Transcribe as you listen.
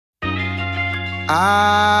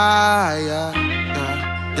Ah, yeah,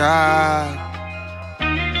 yeah, yeah.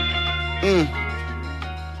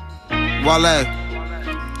 Wale.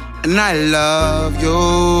 And I love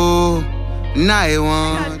you. And I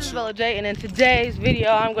want you. Isabella Jaii, and in today's video,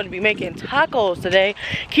 I'm going to be making tacos today.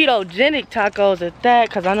 Ketogenic tacos at that,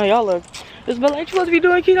 because I know y'all look. Isabella, ain't you supposed to be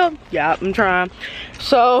doing keto? Yeah, I'm trying.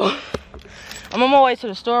 So, I'm on my way to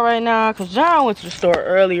the store right now, because John went to the store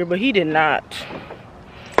earlier, but he did not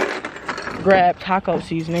grab taco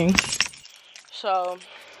seasoning. So,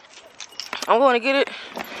 I'm going to get it.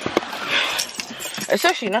 It's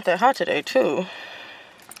actually not that hot today, too.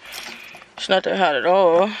 It's not that hot at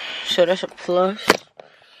all, so that's a plus.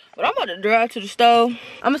 But I'm about to drive to the stove.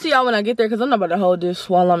 I'm gonna see y'all when I get there, because I'm not about to hold this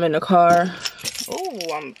while I'm in the car. Oh,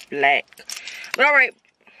 I'm black. But alright,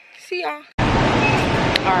 see y'all.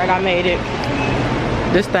 Alright, I made it.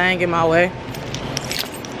 This thing in my way.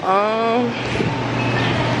 Oh,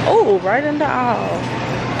 right in the aisle.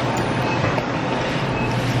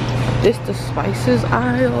 This the spices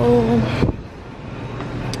aisle.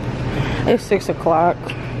 It's 6 o'clock.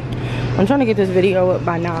 I'm trying to get this video up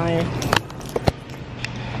by 9.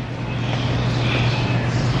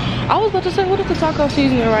 I was about to say, what is the taco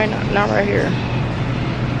seasoning right now? Not right here.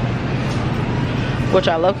 Which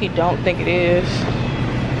I low-key don't think it is.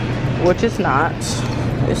 Which it's not.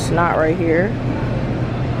 It's not right here.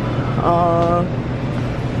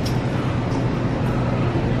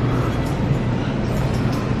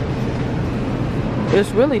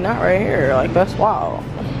 It's really not right here. Like, that's wild.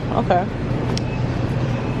 Okay.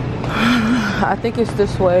 I think it's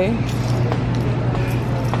this way.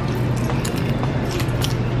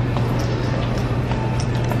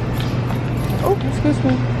 Oh, excuse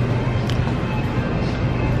me.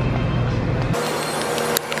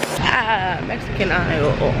 Ah, Mexican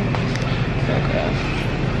aisle. Okay.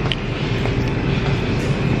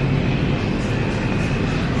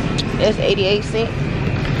 It's 88 cents.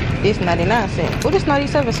 It's 99 cents. What is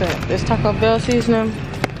 97 cents? This Taco Bell seasoning.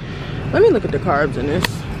 Let me look at the carbs in this.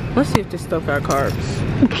 Let's see if this stuff got carbs.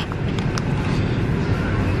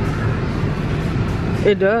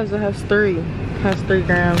 It does. It has 3. It has 3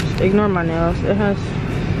 grams. Ignore my nails. It has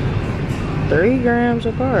 3 grams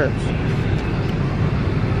of carbs.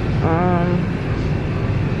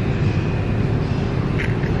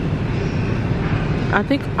 I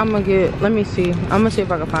think I'm gonna get. Let me see. I'm gonna see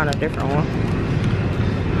if I can find a different one.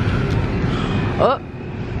 Oh,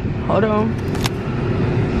 hold on.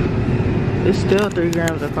 It's still 3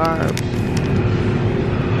 grams of carbs.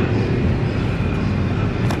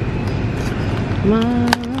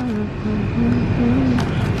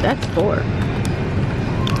 That's 4.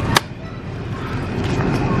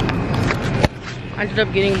 I ended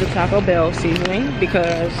up getting the Taco Bell seasoning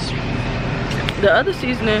because the other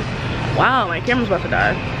seasoning, wow, my camera's about to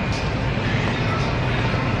die.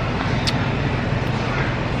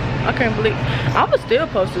 I can't believe, I would still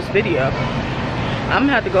post this video. I'm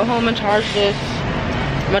gonna have to go home and charge this.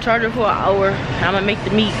 I'm gonna charge it for an hour. I'm gonna make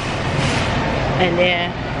the meat. And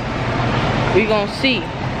then we gonna see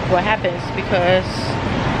what happens, because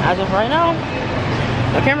as of right now,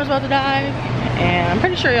 my camera's about to die. And I'm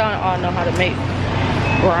pretty sure y'all all know how to make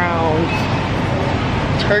ground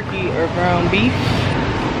turkey or ground beef.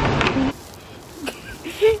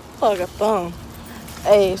 Like a thumb.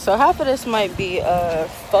 Hey, so half of this might be a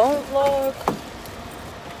phone vlog,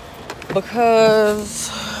 because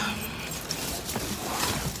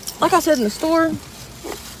like I said in the store,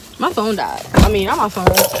 my phone died. I mean, not my phone,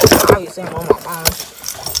 obviously I'm on my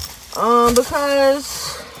phone.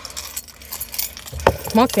 Because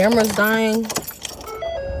my camera's dying.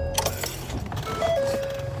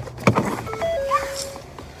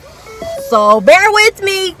 So bear with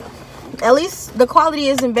me. At least the quality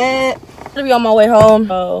isn't bad. I'm gonna be on my way home.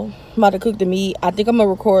 I'm about to cook the meat. I think I'm gonna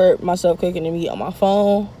record myself cooking the meat on my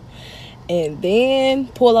phone, and then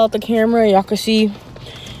pull out the camera and y'all can see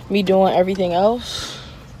me doing everything else.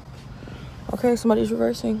 Okay, somebody's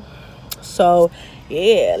reversing. So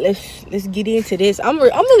yeah, let's get into this. I'm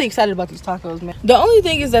really excited about these tacos, man. The only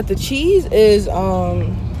thing is that the cheese is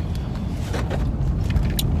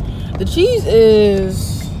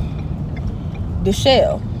the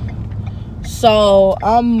shell. So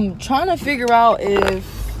I'm trying to figure out if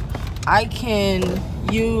I can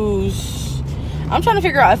use, I'm trying to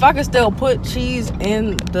figure out if I can still put cheese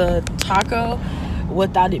in the taco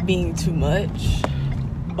without it being too much.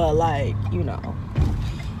 But like, you know,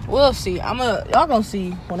 we'll see. Y'all gonna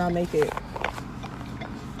see when I make it,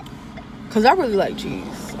 cause I really like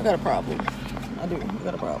cheese. I got a problem. I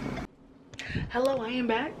got a problem. Hello, I am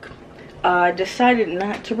back. I decided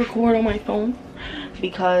not to record on my phone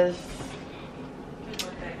because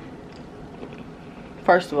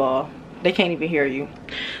First of all, they can't even hear you.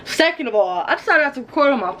 Second of all, I decided not to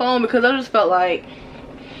record on my phone because I just felt like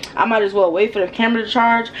I might as well wait for the camera to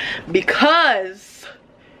charge, because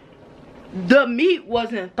the meat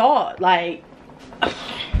wasn't thawed. Like,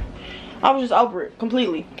 I was just over it,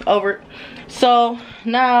 completely over it. So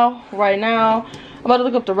now, right now, I'm about to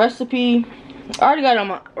look up the recipe. I already got it on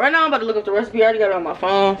my, right now I'm about to look up the recipe. I already got it on my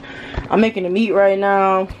phone. I'm making the meat right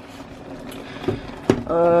now.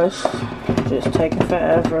 It's just taking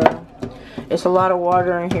forever. It's a lot of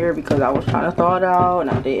water in here because I was trying to thaw it out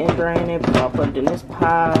and I didn't drain it, but I put it in this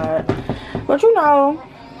pot. But you know,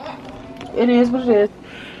 it is what it is.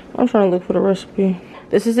 I'm trying to look for the recipe.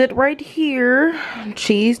 This is it right here.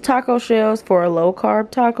 Cheese taco shells for a low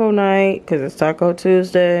carb taco night because it's Taco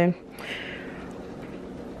Tuesday.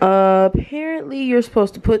 Apparently you're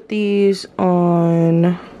supposed to put these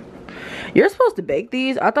on, you're supposed to bake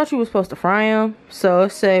these. I thought you were supposed to fry them. So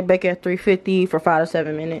let's say bake at 350 for 5 to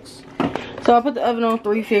 7 minutes. So I put the oven on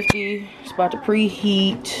 350. It's about to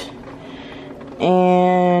preheat.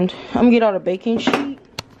 And I'm gonna get out a baking sheet.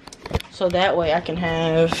 So that way I can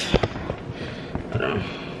have,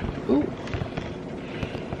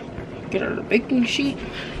 get out of the baking sheet.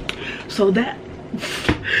 So that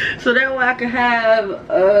way I can have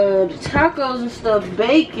the tacos and stuff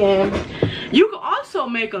baking. You can also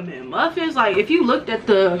make them in muffins. Like if you looked at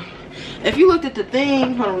the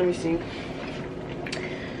thing, hold on, let me see.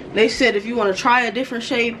 They said if you want to try a different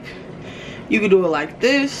shape, you can do it like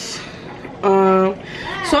this. So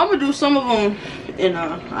I'm gonna do some of them in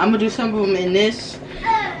this,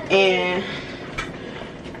 and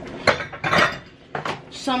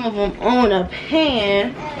some of them on a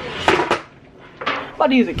pan. I'm about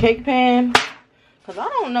to use a cake pan because I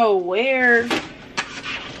don't know where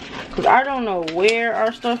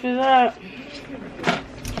our stuff is at.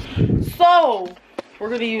 So we're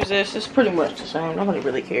gonna use this. It's pretty much the same. Nobody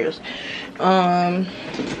really cares. And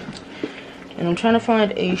I'm trying to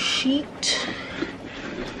find a sheet.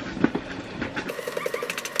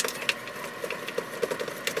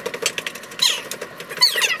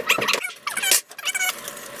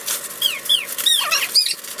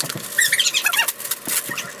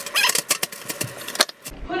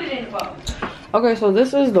 Okay, so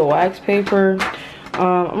this is the wax paper.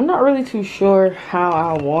 I'm not really too sure how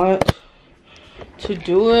I want to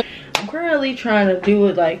do it. I'm currently trying to do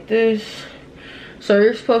it like this. So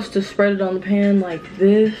you're supposed to spread it on the pan like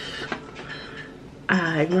this.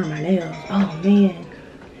 I ignore my nails. Oh man.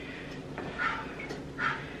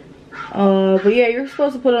 But yeah, you're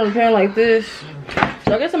supposed to put it on the pan like this.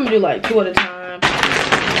 So I guess I'm gonna do like 2 at a time.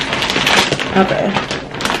 Okay.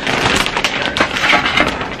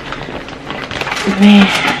 Man.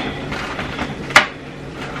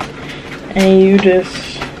 And you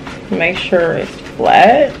just make sure it's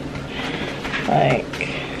flat. Like,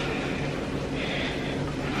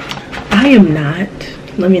 I am not,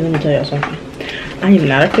 let me tell you something. I am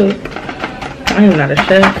not a cook. I am not a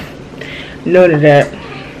chef. None of that.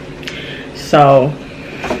 So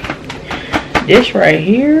this right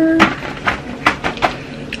here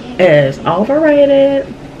is overrated.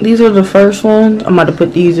 These are the first ones. I'm about to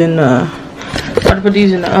put these in the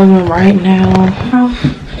oven right now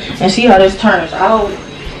and see how this turns out.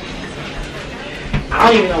 I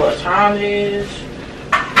don't even know what time it is.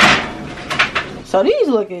 So these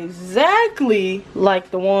look exactly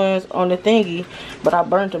like the ones on the thingy, but I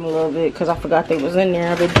burnt them a little bit because I forgot they was in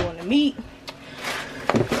there. I've been doing the meat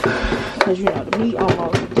because you know the meat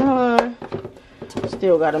almost done.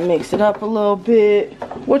 Still gotta mix it up a little bit.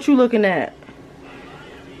 What you looking at?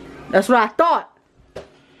 That's what I thought.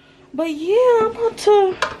 But yeah,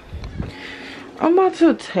 I'm about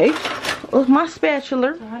to take my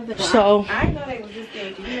spatula. So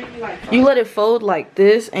you let it fold like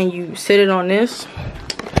this and you sit it on this.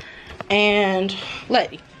 And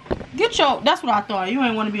lady, get your, that's what I thought. You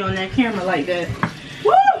ain't want to be on that camera like that.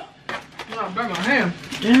 Woo! I burn my hand.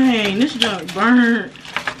 Dang, this junk burnt.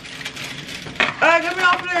 Alright, get me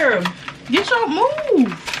off there. Get your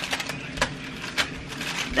move.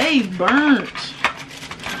 They burnt.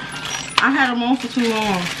 I had them on for too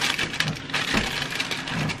long.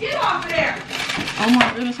 Get off there. Oh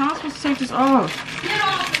my goodness, how am I supposed to take this off? Get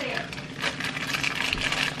off there.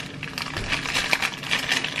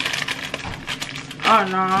 Oh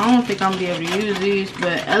no, I don't think I'm gonna be able to use these,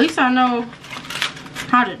 but at least I know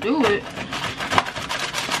how to do it.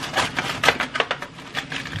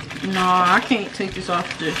 No, I can't take this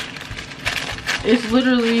off this. It's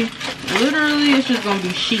literally it's just gonna be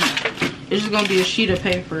sheet. It's just gonna be a sheet of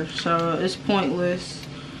paper, so it's pointless.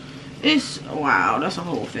 It's, wow, that's a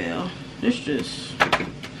whole fail. It's just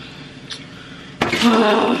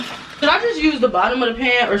Should I just use the bottom of the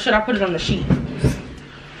pan or should I put it on the sheet?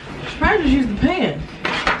 Probably just use the pan.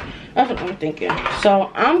 That's what I'm thinking. So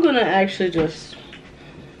I'm gonna actually just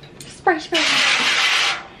spray.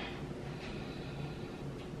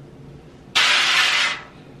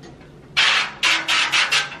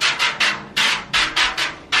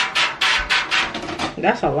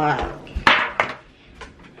 That's a lot.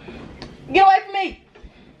 Get away from me!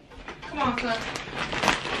 Come on, son.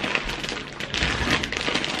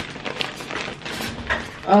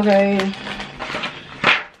 Okay.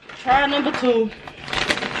 Try number two.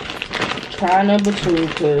 Try number two,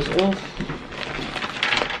 cause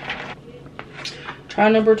try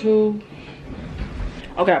number two.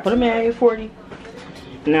 Okay, I put them at 840.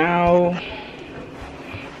 Now,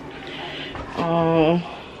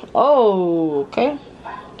 oh, okay.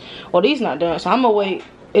 Well, these not done, so I'm gonna wait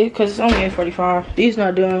because it's only 8:45. These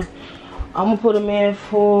not done. I'm gonna put them in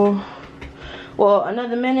for, well,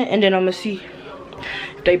 another minute, and then I'm gonna see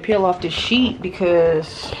if they peel off the sheet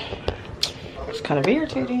because it's kind of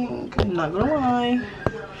irritating. I'm not gonna lie.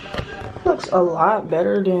 Looks a lot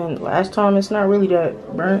better than last time. It's not really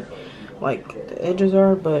that burnt like the edges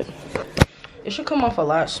are, but it should come off a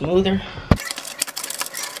lot smoother.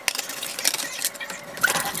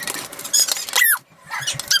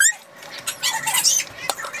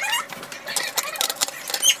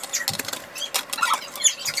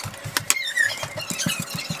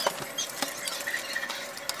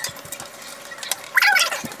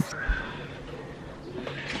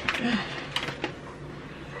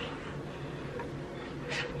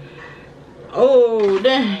 Oh,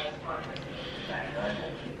 dang.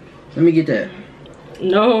 Let me get that.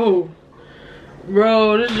 No.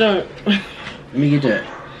 Bro, this junk. Let me get that.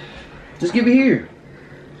 Just give it here.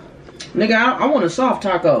 Nigga, I want a soft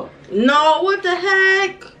taco. No, what the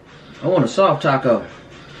heck? I want a soft taco.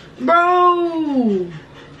 Bro.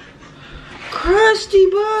 Crusty,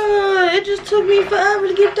 bud. It just took me forever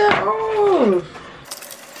to get that off.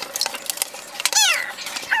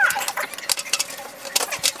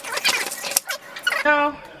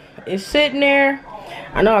 Now, it's sitting there.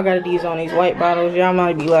 I know I got these on these white bottles. Y'all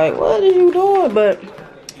might be like, what are you doing? But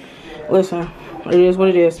listen, it is what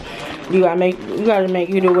it is. You gotta make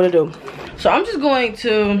you do what it do. So I'm just going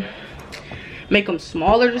to make them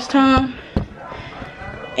smaller this time.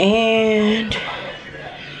 And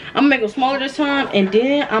I'm gonna make them smaller this time, and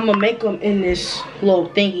then I'm gonna make them in this little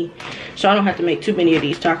thingy so I don't have to make too many of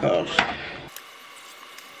these tacos.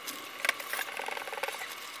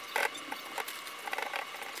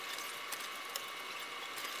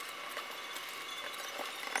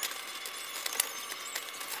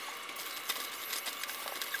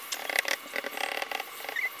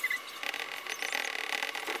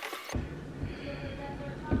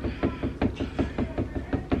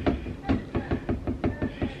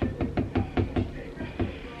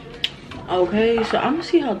 Okay, so I'm gonna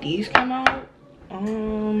see how these come out.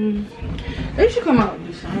 They should come out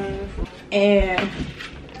the same. And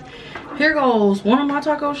here goes one of my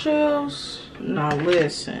taco shells. Now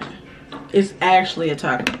listen, it's actually a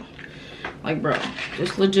taco. Like, bro,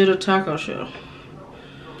 it's legit a taco shell.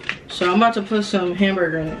 So I'm about to put some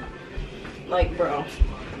hamburger in it. Like, bro.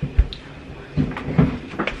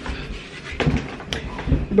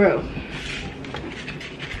 Bro.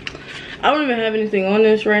 I don't even have anything on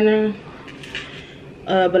this right now.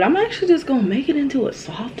 But I'm actually just gonna make it into a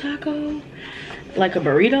soft taco. Like a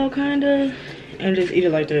burrito kinda. And just eat it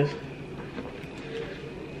like this.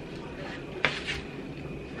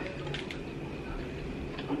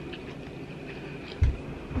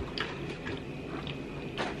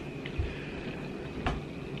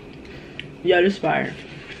 Yeah, this is fire.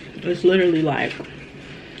 It's literally like,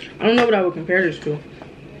 I don't know what I would compare this to.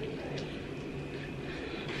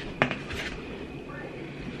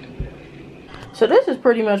 So this is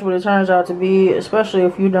pretty much what it turns out to be, especially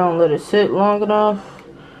if you don't let it sit long enough.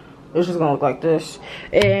 It's just gonna look like this.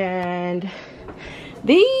 And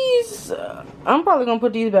these, I'm probably gonna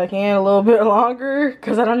put these back in a little bit longer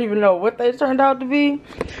because I don't even know what they turned out to be.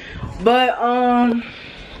 But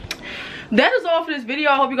that is all for this video.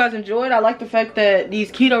 I hope you guys enjoyed. I like the fact that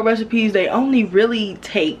these keto recipes, they only really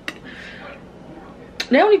take,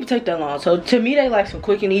 they don't even take that long. So to me, they like some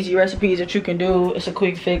quick and easy recipes that you can do. It's a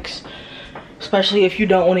quick fix, especially if you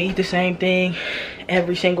don't want to eat the same thing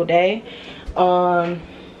every single day. I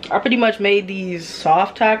pretty much made these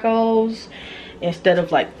soft tacos instead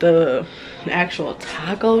of like the actual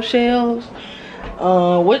taco shells,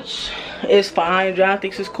 which is fine. John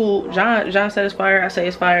thinks it's cool. John said it's fire. I say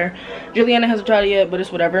it's fire. Juliana hasn't tried it yet, but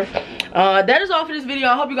it's whatever. That is all for this video.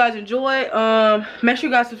 I hope you guys enjoy. Make sure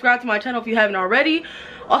you guys subscribe to my channel if you haven't already.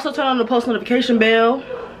 Also turn on the post notification bell.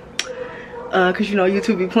 because you know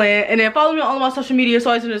YouTube be playing. And then follow me on all of my social media. It's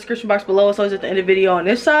always in the description box below. It's always at the end of the video on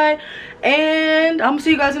this side. And I'm gonna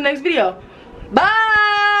see you guys in the next video.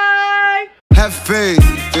 Bye. Have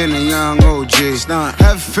faith in a young OG.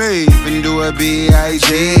 Have faith and do a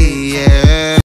B.I.G. Yeah.